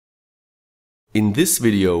In this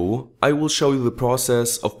video, I will show you the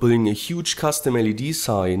process of building a huge custom LED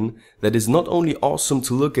sign that is not only awesome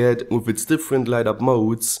to look at with its different light up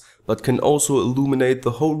modes, but can also illuminate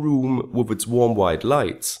the whole room with its warm white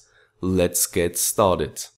lights. Let's get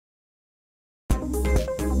started.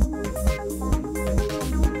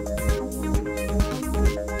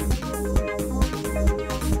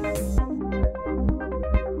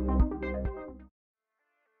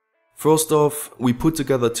 First off, we put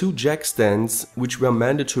together two jack stands which were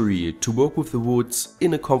mandatory to work with the woods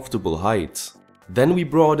in a comfortable height. Then we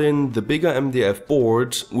brought in the bigger MDF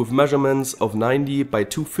board with measurements of 90 by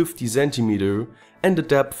 250 cm and a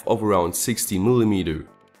depth of around 60 mm.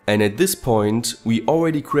 And at this point we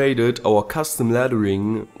already created our custom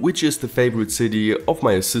lettering, which is the favorite city of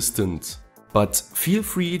my assistant. But feel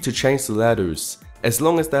free to change the letters, as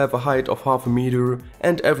long as they have a height of half a meter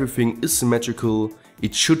and everything is symmetrical.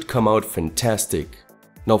 It should come out fantastic.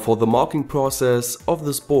 Now for the marking process of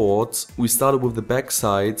this board, we started with the back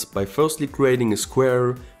side by firstly creating a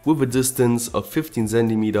square with a distance of 15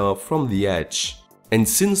 cm from the edge. And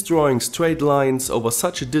since drawing straight lines over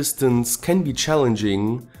such a distance can be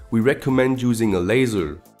challenging, we recommend using a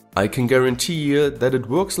laser. I can guarantee that it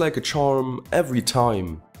works like a charm every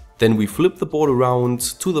time. Then we flip the board around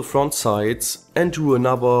to the front side and drew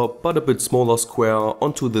another but a bit smaller square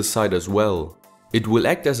onto this side as well. It will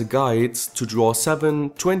act as a guide to draw 7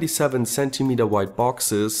 27 cm wide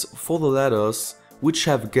boxes for the letters, which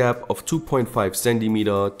have a gap of 2.5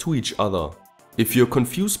 cm to each other. If you're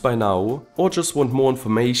confused by now or just want more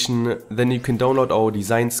information, then you can download our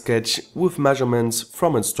design sketch with measurements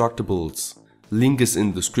from Instructables. Link is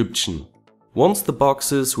in description. Once the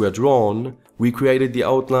boxes were drawn, we created the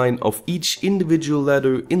outline of each individual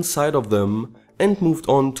letter inside of them and moved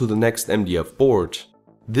on to the next MDF board.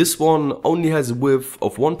 This one only has a width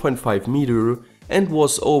of 1.5 meter and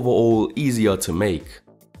was overall easier to make.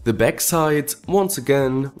 The back side once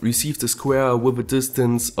again received a square with a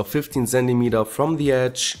distance of 15 cm from the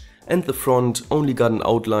edge, and the front only got an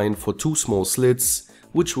outline for two small slits,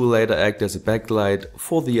 which will later act as a backlight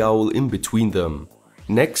for the owl in between them.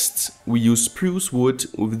 Next, we used spruce wood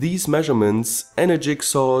with these measurements and a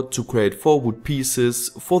jigsaw to create 4 wood pieces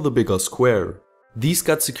for the bigger square. These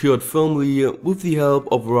got secured firmly with the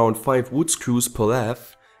help of around 5 wood screws per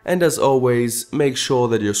length, and as always, make sure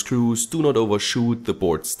that your screws do not overshoot the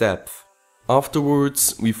board's depth.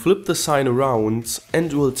 Afterwards, we flip the sign around and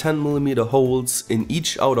drill 10 mm holes in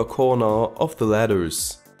each outer corner of the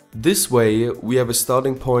letters. This way we have a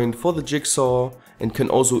starting point for the jigsaw and can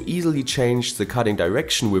also easily change the cutting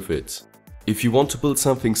direction with it. If you want to build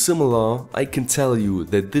something similar, I can tell you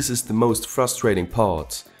that this is the most frustrating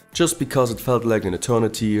part, just because it felt like an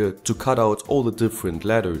eternity to cut out all the different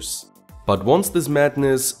letters. But once this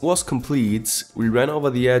madness was complete, we ran over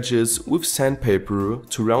the edges with sandpaper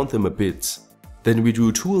to round them a bit. Then we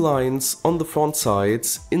drew 2 lines on the front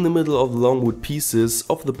sides in the middle of the long wood pieces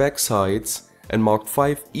of the back sides and marked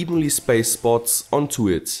 5 evenly spaced spots onto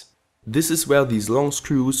it. This is where these long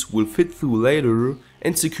screws will fit through later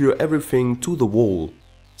and secure everything to the wall.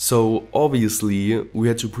 So obviously we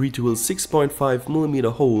had to pre-drill 6.5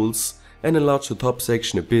 mm holes and enlarge the top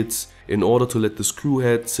section a bit in order to let the screw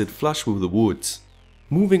head sit flush with the wood.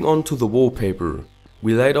 Moving on to the wallpaper,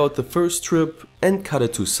 we laid out the first strip and cut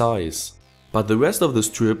it to size. But the rest of the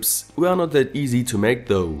strips were not that easy to make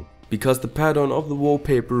though, because the pattern of the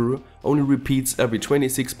wallpaper only repeats every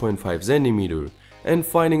 26.5 cm, and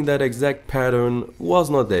finding that exact pattern was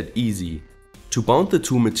not that easy. To bound the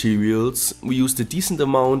two materials, we used a decent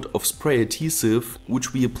amount of spray adhesive,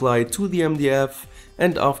 which we applied to the MDF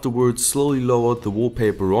and afterwards slowly lowered the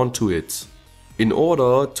wallpaper onto it. In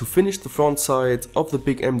order to finish the front side of the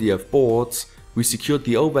big MDF board, we secured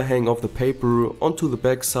the overhang of the paper onto the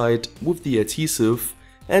back side with the adhesive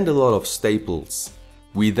and a lot of staples.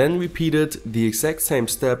 We then repeated the exact same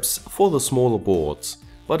steps for the smaller board,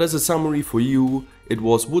 but as a summary for you, it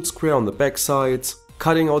was wood square on the back side,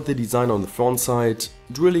 cutting out the design on the front side,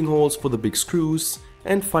 drilling holes for the big screws,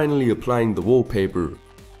 and finally applying the wallpaper.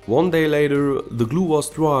 One day later, the glue was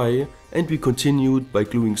dry and we continued by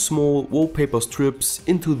gluing small wallpaper strips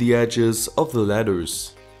into the edges of the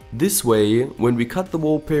letters. This way, when we cut the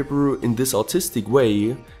wallpaper in this artistic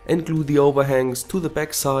way and glue the overhangs to the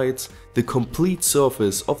back side, the complete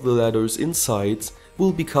surface of the letters inside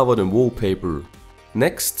will be covered in wallpaper.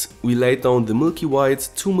 Next, we laid down the milky white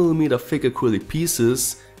 2 mm thick acrylic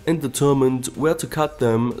pieces and determined where to cut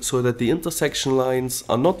them so that the intersection lines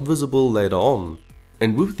are not visible later on.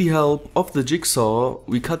 And with the help of the jigsaw,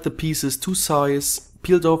 we cut the pieces to size,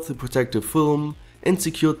 peeled off the protective film and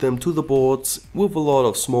secured them to the boards with a lot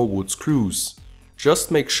of small wood screws.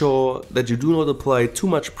 Just make sure that you do not apply too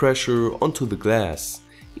much pressure onto the glass.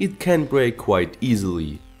 It can break quite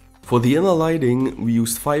easily. For the inner lighting we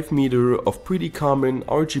used 5 meter of pretty common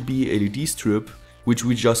RGB LED strip, which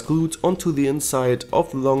we just glued onto the inside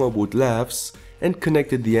of the longer wood lathes and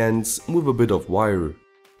connected the ends with a bit of wire.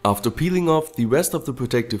 After peeling off the rest of the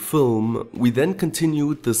protective film, we then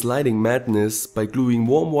continued this lighting madness by gluing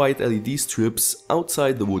warm white LED strips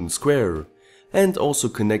outside the wooden square, and also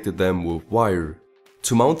connected them with wire.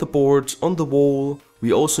 To mount the board on the wall,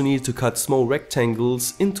 we also need to cut small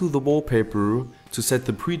rectangles into the wallpaper to set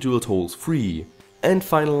the pre-drilled holes free, and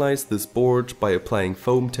finalize this board by applying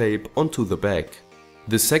foam tape onto the back.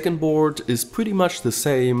 The second board is pretty much the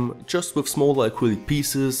same, just with smaller acrylic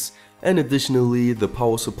pieces and additionally the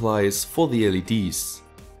power supplies for the LEDs.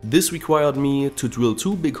 This required me to drill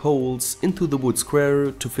 2 big holes into the wood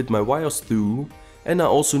square to fit my wires through, and I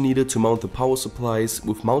also needed to mount the power supplies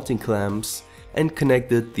with mounting clamps and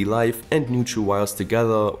connected the live and neutral wires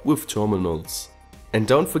together with terminals. And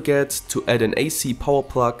don't forget to add an AC power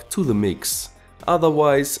plug to the mix,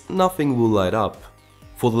 otherwise nothing will light up.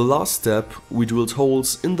 For the last step, we drilled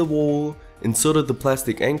holes in the wall, inserted the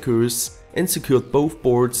plastic anchors and secured both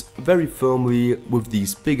boards very firmly with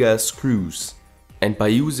these big ass screws. And by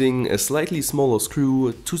using a slightly smaller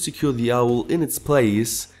screw to secure the owl in its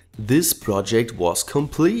place, this project was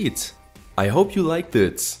complete. I hope you liked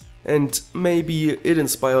it, and maybe it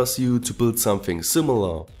inspires you to build something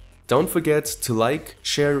similar. Don't forget to like,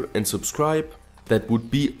 share and subscribe, that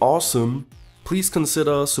would be awesome. Please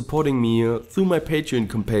consider supporting me through my Patreon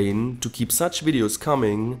campaign to keep such videos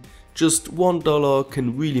coming. Just $1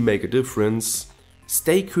 can really make a difference.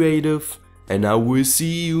 Stay creative and I will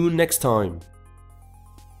see you next time.